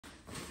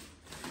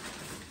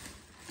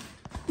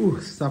Ooh,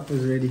 stuff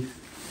is ready.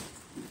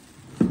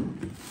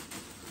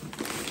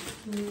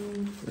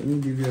 Let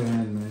me give you a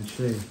hand, man.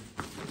 Show you.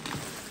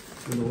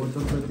 So the water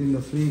put in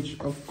the fridge.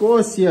 Of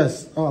course,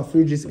 yes. Our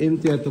fridge is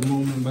empty at the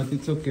moment, but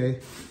it's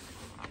okay.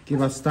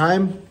 Give us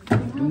time.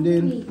 And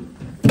then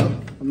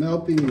I'm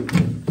helping you.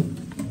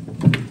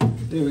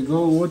 There we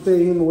go. Water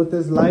in.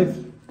 Water's life.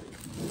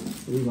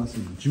 So we got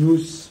some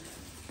juice.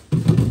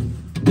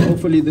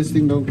 Hopefully this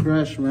thing don't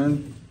crash,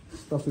 man.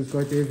 Stuff is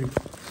quite heavy.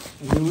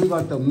 And then we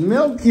got the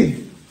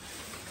milky.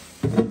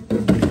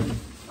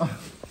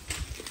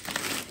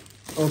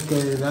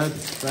 Okay,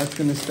 that's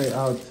gonna stay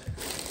out.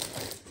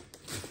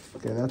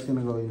 Okay, that's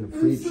gonna go in the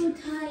fridge. I'm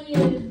so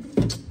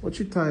tired. What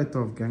you tired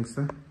of,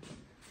 gangster?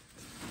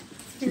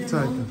 What you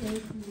tired of?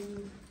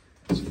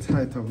 What you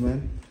tired of,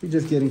 man? We're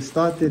just getting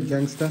started,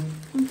 gangster.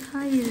 I'm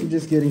tired. We're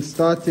just getting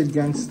started,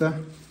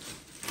 gangster.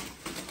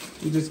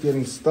 We're just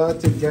getting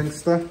started,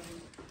 gangster.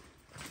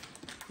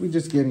 We're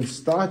just getting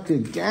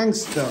started,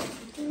 gangster.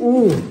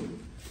 Ooh.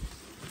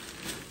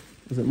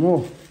 Is it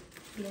more?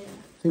 Yeah. I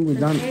think we're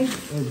done.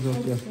 Eggs,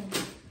 okay.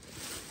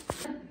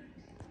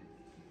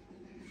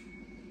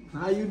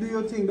 Nah, you do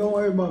your thing. Don't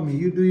worry about me.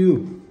 You do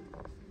you.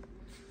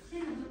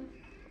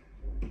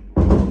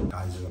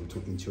 Guys, I'm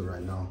talking to you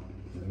right now.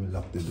 Let me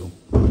lock the door.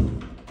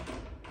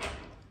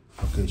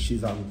 Okay,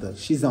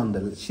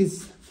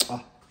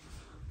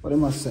 what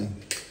am I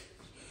saying?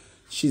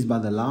 She's by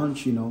the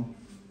lounge, you know,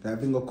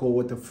 having a call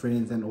with her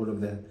friends and all of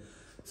that.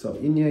 So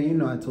in here, you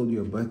know, I told you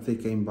her birthday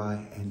came by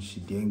and she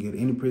didn't get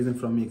any present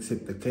from me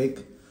except the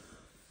cake.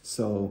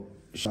 So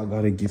I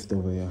got a gift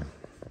over here.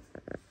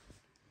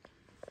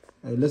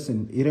 Hey,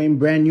 listen, it ain't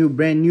brand new,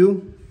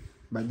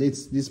 but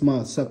this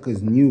sucker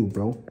is new,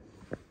 bro.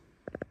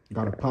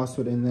 Got a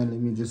password in there. Let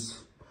me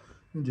just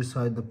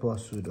hide the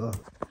password. Oh.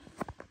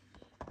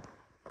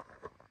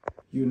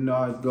 You know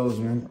how it goes,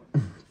 man.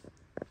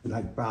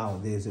 Like, wow,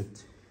 there's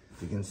it.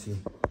 You can see,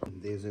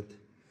 there's it.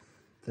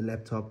 The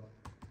laptop.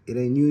 It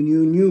ain't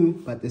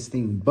new, but this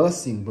thing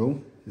busting,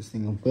 bro. This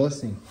thing is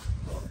busting.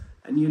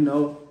 And you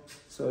know,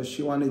 so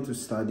she wanted to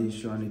study,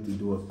 she wanted to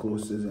do her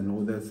courses and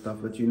all that stuff.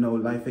 But you know,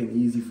 life ain't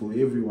easy for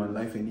everyone.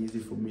 Life ain't easy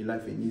for me.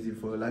 Life ain't easy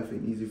for her. Life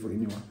ain't easy for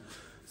anyone.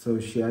 So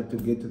she had to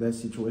get to that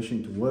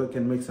situation to work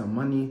and make some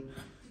money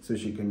so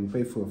she can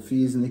pay for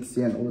fees next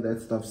year and all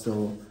that stuff.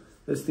 So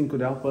this thing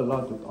could help her a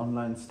lot with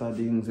online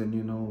studying and,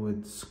 you know,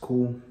 with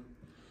school.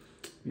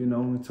 You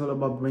know, it's all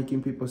about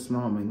making people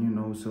smile, man, you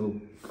know. So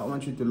I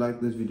want you to like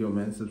this video,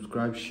 man.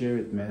 Subscribe, share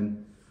it,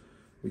 man.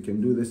 We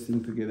can do this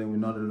thing together. We're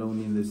not alone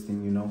in this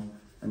thing, you know.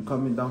 And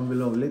comment down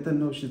below. Let her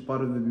know she's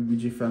part of the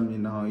BBG family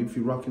now. If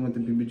you're rocking with the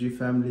BBG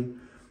family,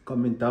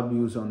 comment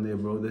W's on there,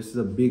 bro. This is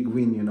a big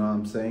win, you know what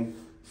I'm saying?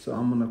 So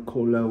I'm going to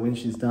call her when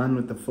she's done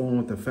with the phone,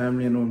 with the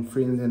family and all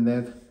friends and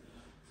that.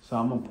 So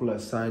I'm going to pull her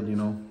aside, you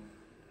know,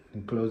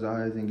 and close her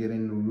eyes and get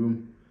in the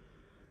room.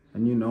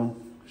 And, you know,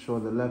 show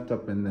her the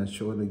laptop and then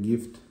show her the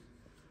gift.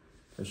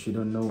 That she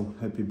don't know.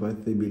 Happy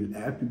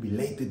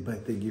belated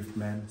birthday gift,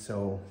 man.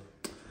 So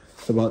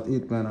that's about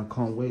it, man. I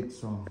can't wait.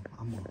 So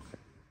I'm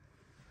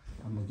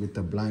gonna get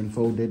her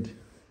blindfolded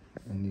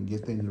and then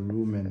get her in the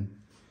room and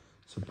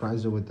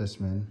surprise her with this,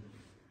 man.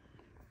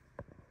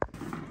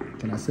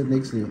 Can I sit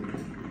next to you?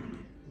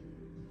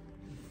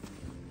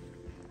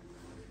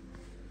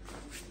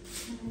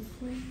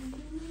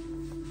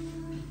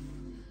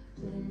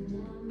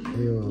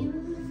 Yo.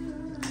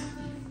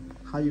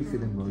 How you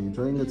feeling, bro? You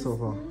enjoying it so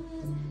far?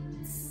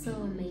 It's so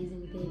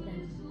amazing, babe.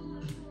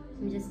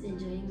 I'm just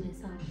enjoying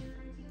myself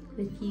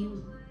with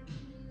you.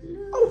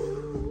 Oh.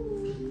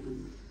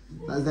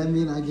 Does that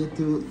mean I get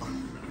to...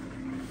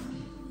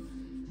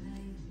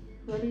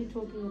 What are you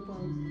talking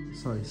about?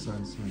 Sorry.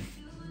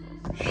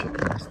 Shit,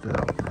 I messed it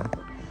up, man.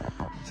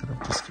 Should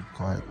have just keep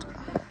quiet.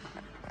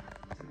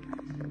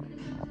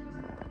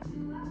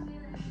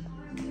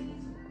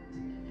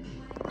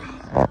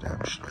 Oh,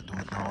 damn, should I do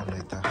it now or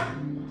later?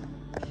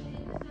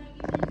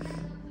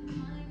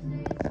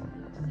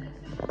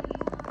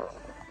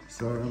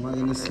 So, am I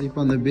gonna sleep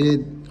on the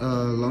bed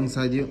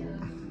alongside you?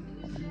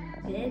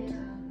 Bed?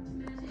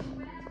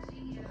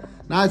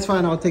 Nah, it's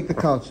fine. I'll take the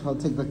couch.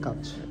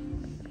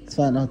 It's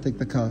fine. I'll take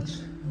the couch.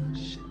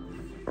 Shit.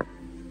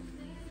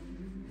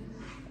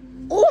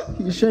 Oh,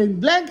 you're showing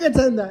blankets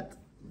in that.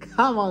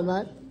 Come on,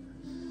 man.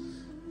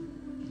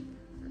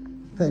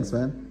 Thanks,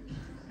 man.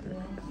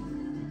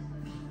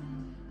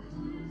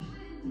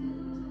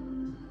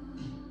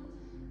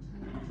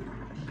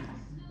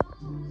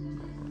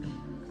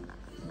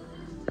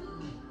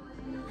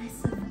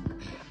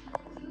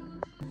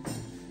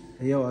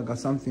 Hey, yo, I got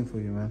something for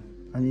you, man.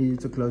 I need you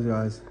to close your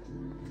eyes.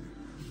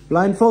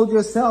 Blindfold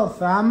yourself,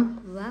 fam.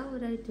 Why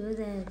would I do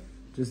that?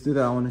 Just do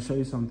that. I want to show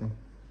you something.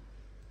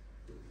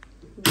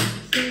 You want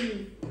to kill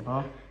me?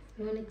 Huh?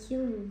 You want to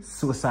kill me?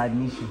 Suicide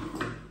mission.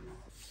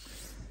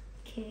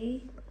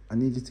 Okay. I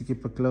need you to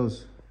keep it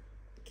close.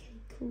 Okay,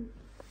 cool.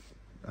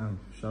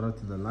 Shout out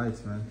to the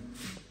lights, man.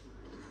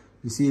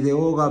 You see, they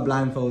all got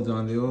blindfolds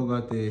on. They all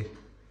got the...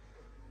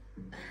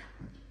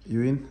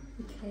 You in?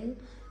 Okay.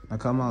 Now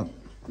come out.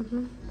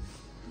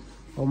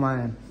 Oh, my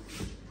hand.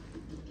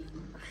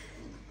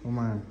 Come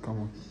on, come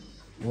on.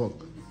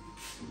 Walk.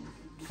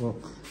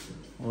 Walk.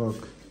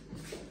 Walk.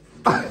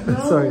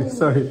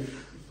 Sorry.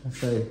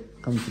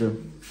 Come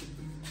through.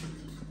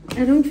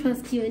 I don't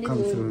trust you anymore.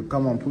 Come through.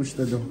 Come on, push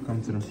the door.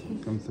 Come through.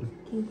 Come through.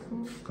 Okay,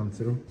 cool. Come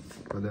through.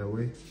 Go that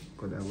way.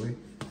 Go that way.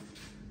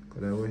 Go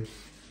that way.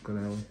 Go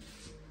that way.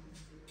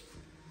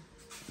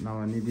 Now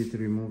I need you to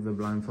remove the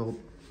blindfold.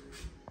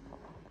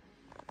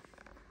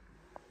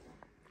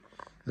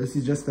 This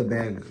is just a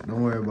bag.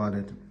 Don't worry about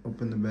it.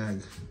 Open the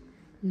bag.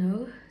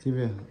 No.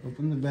 Tivia,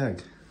 open the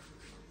bag.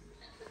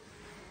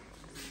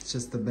 It's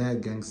just a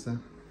bag, gangster.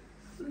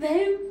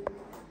 Babe.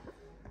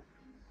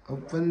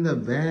 Open the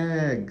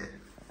bag.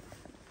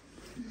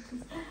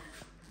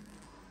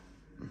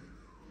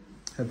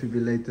 Happy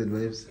belated,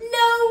 babes.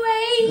 No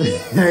way.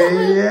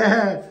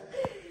 Yeah.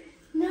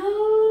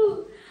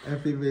 No.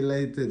 Happy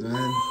belated,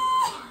 man.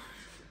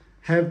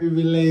 Happy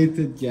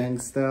belated,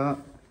 gangster.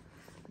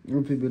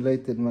 Happy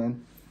belated,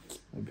 man.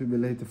 Happy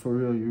belated for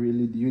real.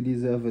 You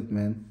deserve it,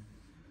 man.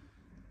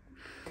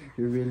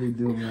 You really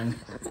do, man.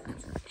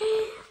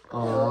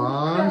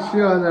 Oh, she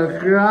wanna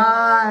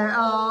cry.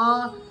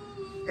 Oh,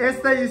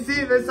 Esther, you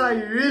see, that's how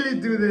you really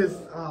do this.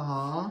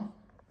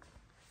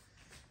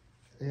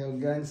 Yo,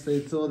 gangster,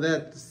 it's all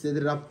that. Set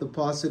it up, the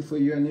password for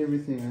you and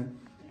everything, man.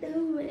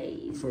 No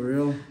way. For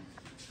real.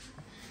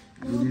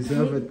 You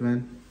deserve it,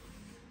 man.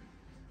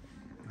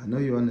 I know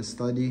you want to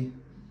study.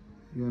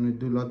 You want to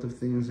do a lot of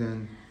things,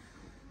 and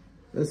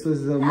this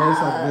was the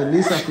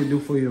least I could do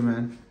for you,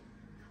 man.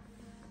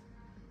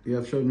 You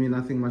have showed me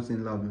nothing much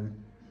in love, man.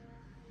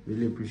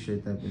 Really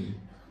appreciate that, baby.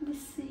 I'm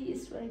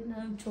serious right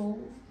now, Joel.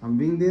 I'm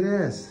being dead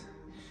ass.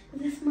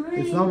 That's mine.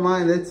 It's not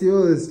mine, that's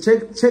yours.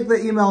 Check the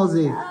emails,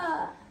 eh?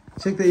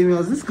 Check the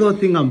emails. This girl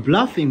think I'm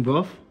bluffing,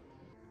 bro.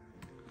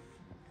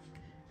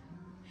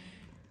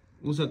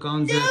 Whose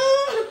account is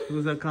that?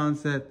 Whose account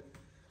is that?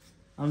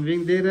 I'm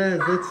being dead ass.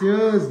 That's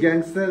yours,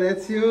 gangster.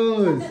 That's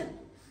yours.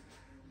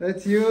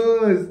 That's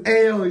yours.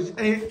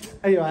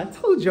 Ayo, I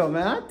told you,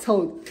 man. I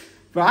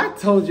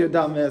told you,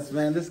 dumbass,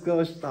 man. This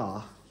girl,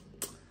 I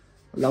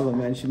love her,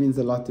 man. She means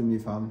a lot to me,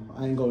 fam.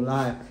 I ain't gonna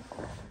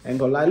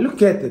lie.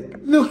 Look at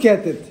it. Look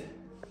at it.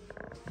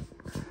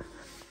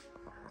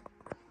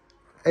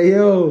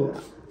 Ayo,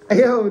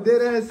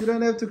 deadass, you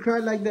don't have to cry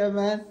like that,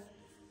 man.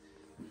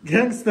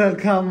 Gangster,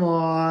 come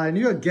on.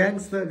 You're a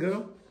gangster,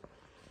 girl.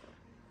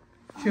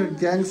 You're a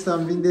gangster.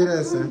 I'm being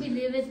deadass, I man. can't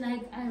believe it.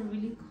 Like, I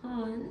really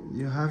can't.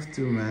 You have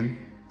to, man.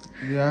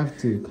 You have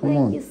to. Come Thank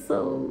on. you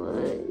so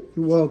much.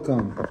 You're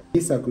welcome.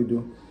 Least I could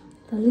do.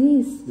 The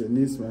least. The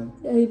least, man.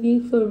 Are you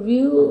being for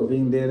real?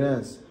 Being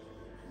deadass.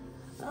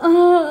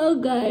 Oh,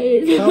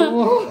 God. Come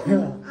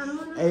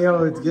on. Hey,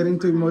 yo, it's getting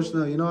too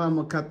emotional. You know, I'm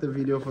gonna cut the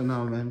video for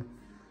now, man.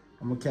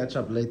 I'm gonna catch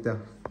up later.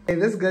 Hey,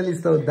 this girl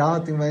is so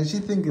doubting, man. She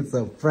think it's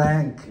a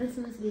prank. This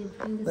must be a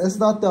prank. That's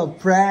not a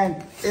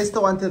prank.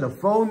 Esther wanted a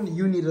phone.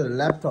 You needed a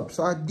laptop,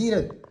 so I did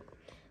it.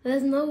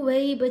 There's no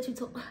way, but you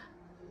told...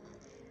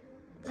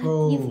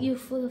 Bro. You're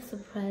full of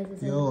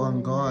surprises. Yo,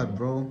 on God,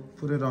 bro.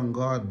 Put it on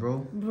God,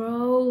 bro.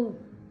 Bro.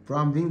 Bro,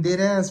 I'm being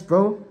dead ass,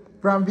 bro.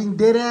 Bro, I'm being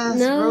dead ass,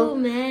 No, bro.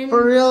 man.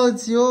 For real,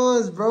 it's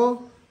yours,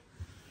 bro.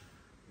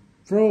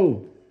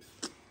 Bro.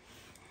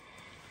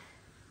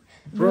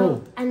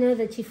 I know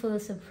that you're full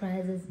of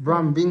surprises. Bro,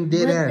 I'm being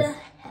dead ass. What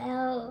the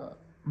hell?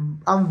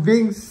 I'm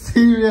being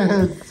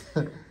serious.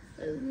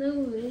 There's no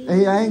way.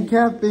 Hey, I ain't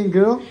capping,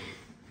 girl.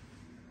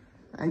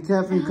 I ain't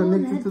capping. Oh,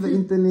 Connected to the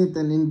internet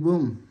and then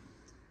boom.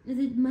 Is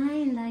it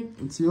mine? Like,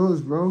 It's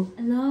yours, bro.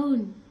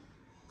 alone?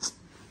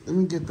 Let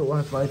me get the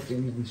Wi-Fi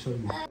thing and show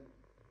you.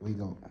 We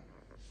go.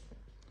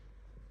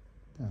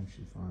 Damn,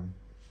 she's fine.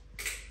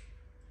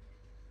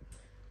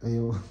 Hey,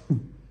 yo.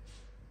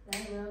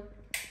 Bye, bro.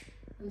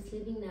 I'm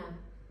sleeping now.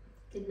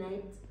 Good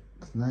night.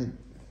 Good night.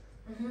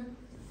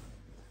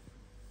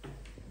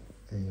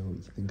 Hey, yo,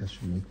 you think I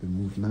should make the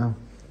move now?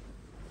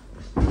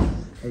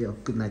 Hey, yo,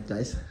 good night,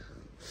 guys.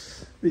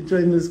 We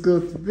trying to go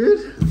to bed.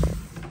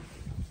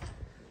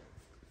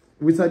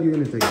 Which side are you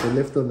gonna take, the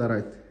left or the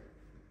right?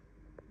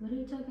 What are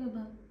you talking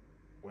about?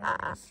 When I'm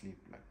gonna sleep,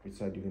 like, which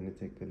side are you gonna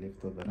take, the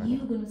left or the right?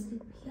 You're gonna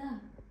sleep here.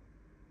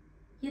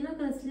 You're not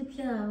gonna sleep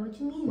here. What do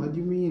you mean? What do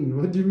you mean?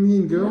 What do you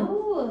mean, girl?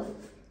 No.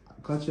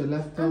 Got your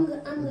laptop?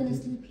 I'm gonna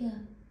sleep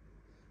here.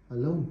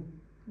 Alone?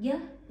 Yeah,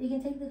 you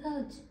can take the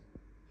couch.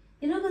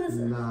 You're not gonna.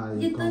 Nah,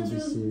 you can't be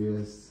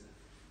serious.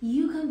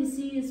 You can't be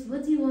serious.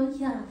 What do you want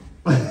here?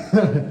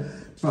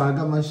 Bro, I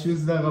got my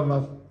shoes there, I got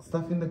my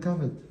stuff in the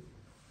cupboard.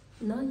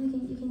 No, you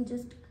can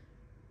just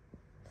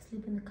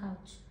sleep in the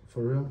couch.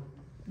 For real?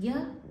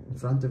 Yeah. In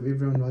front of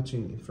everyone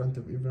watching. In front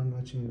of everyone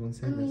watching, you won't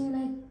say I this. mean,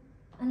 like,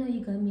 I know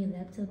you got me a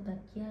laptop, but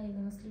yeah, you're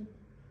gonna sleep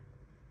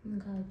on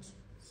the couch.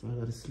 So I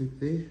gotta sleep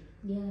there?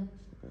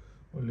 Yeah.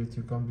 Olet,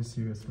 you can't be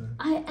serious, man.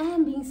 I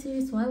am being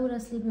serious. Why would I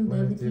sleep in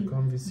bed with you? You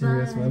can't be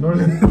serious, Bye. man.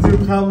 Olet,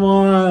 you come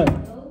on.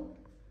 No?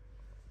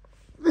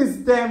 These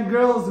damn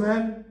girls,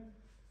 man.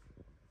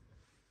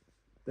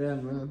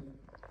 Damn, man.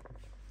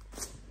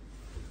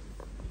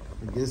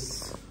 I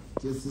guess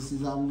this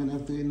is how I'm gonna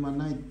have to end my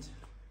night.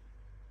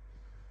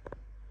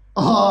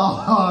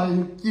 Oh, are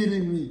you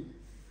kidding me?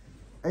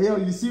 Hey, yo,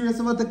 you serious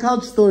about the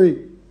couch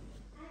story?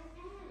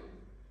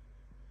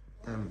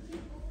 Damn.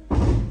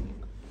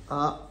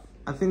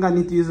 I think I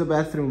need to use the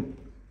bathroom.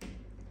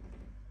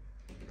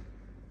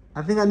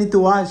 I think I need to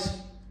wash.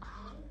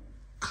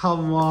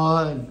 Come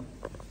on.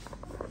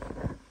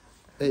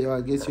 Hey, yo,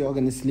 I guess you're all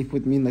gonna sleep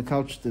with me in the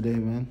couch today,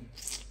 man.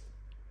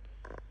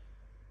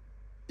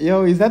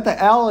 Yo, is that the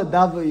L or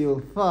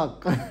W?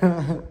 Fuck.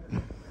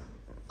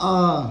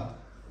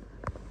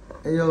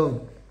 Hey,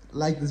 yo,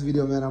 like this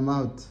video, man. I'm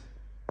out.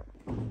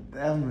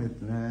 Damn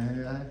it,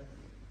 man.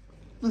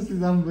 This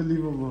is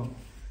unbelievable.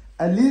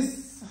 At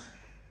least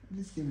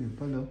give me a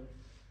pillow.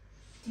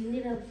 Do you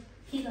need a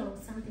pillow or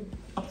something?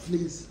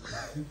 Please.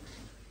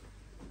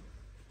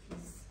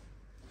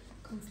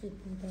 Can't sleep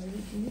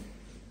with you.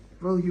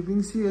 Bro, you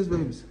being serious,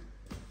 babes?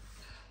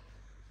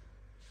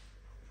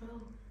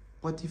 Bro.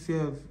 What if you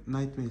have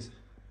nightmares?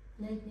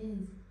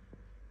 Nightmares.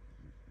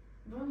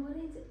 Bro, what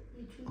is it?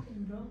 You're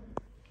tripping, bro.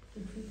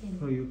 You're tripping.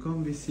 Bro, you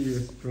can't be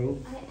serious, bro.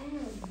 I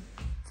am.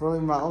 Bro,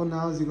 in my own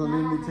house, you're gonna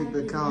make me take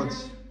the couch.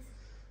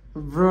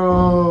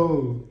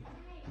 Bro.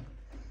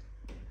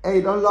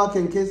 Hey, don't lock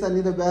in case I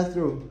need a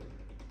bathroom.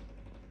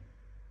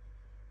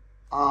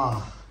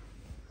 Nah,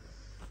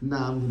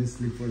 I'm gonna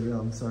sleep for real.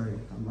 I'm sorry.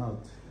 I'm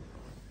out.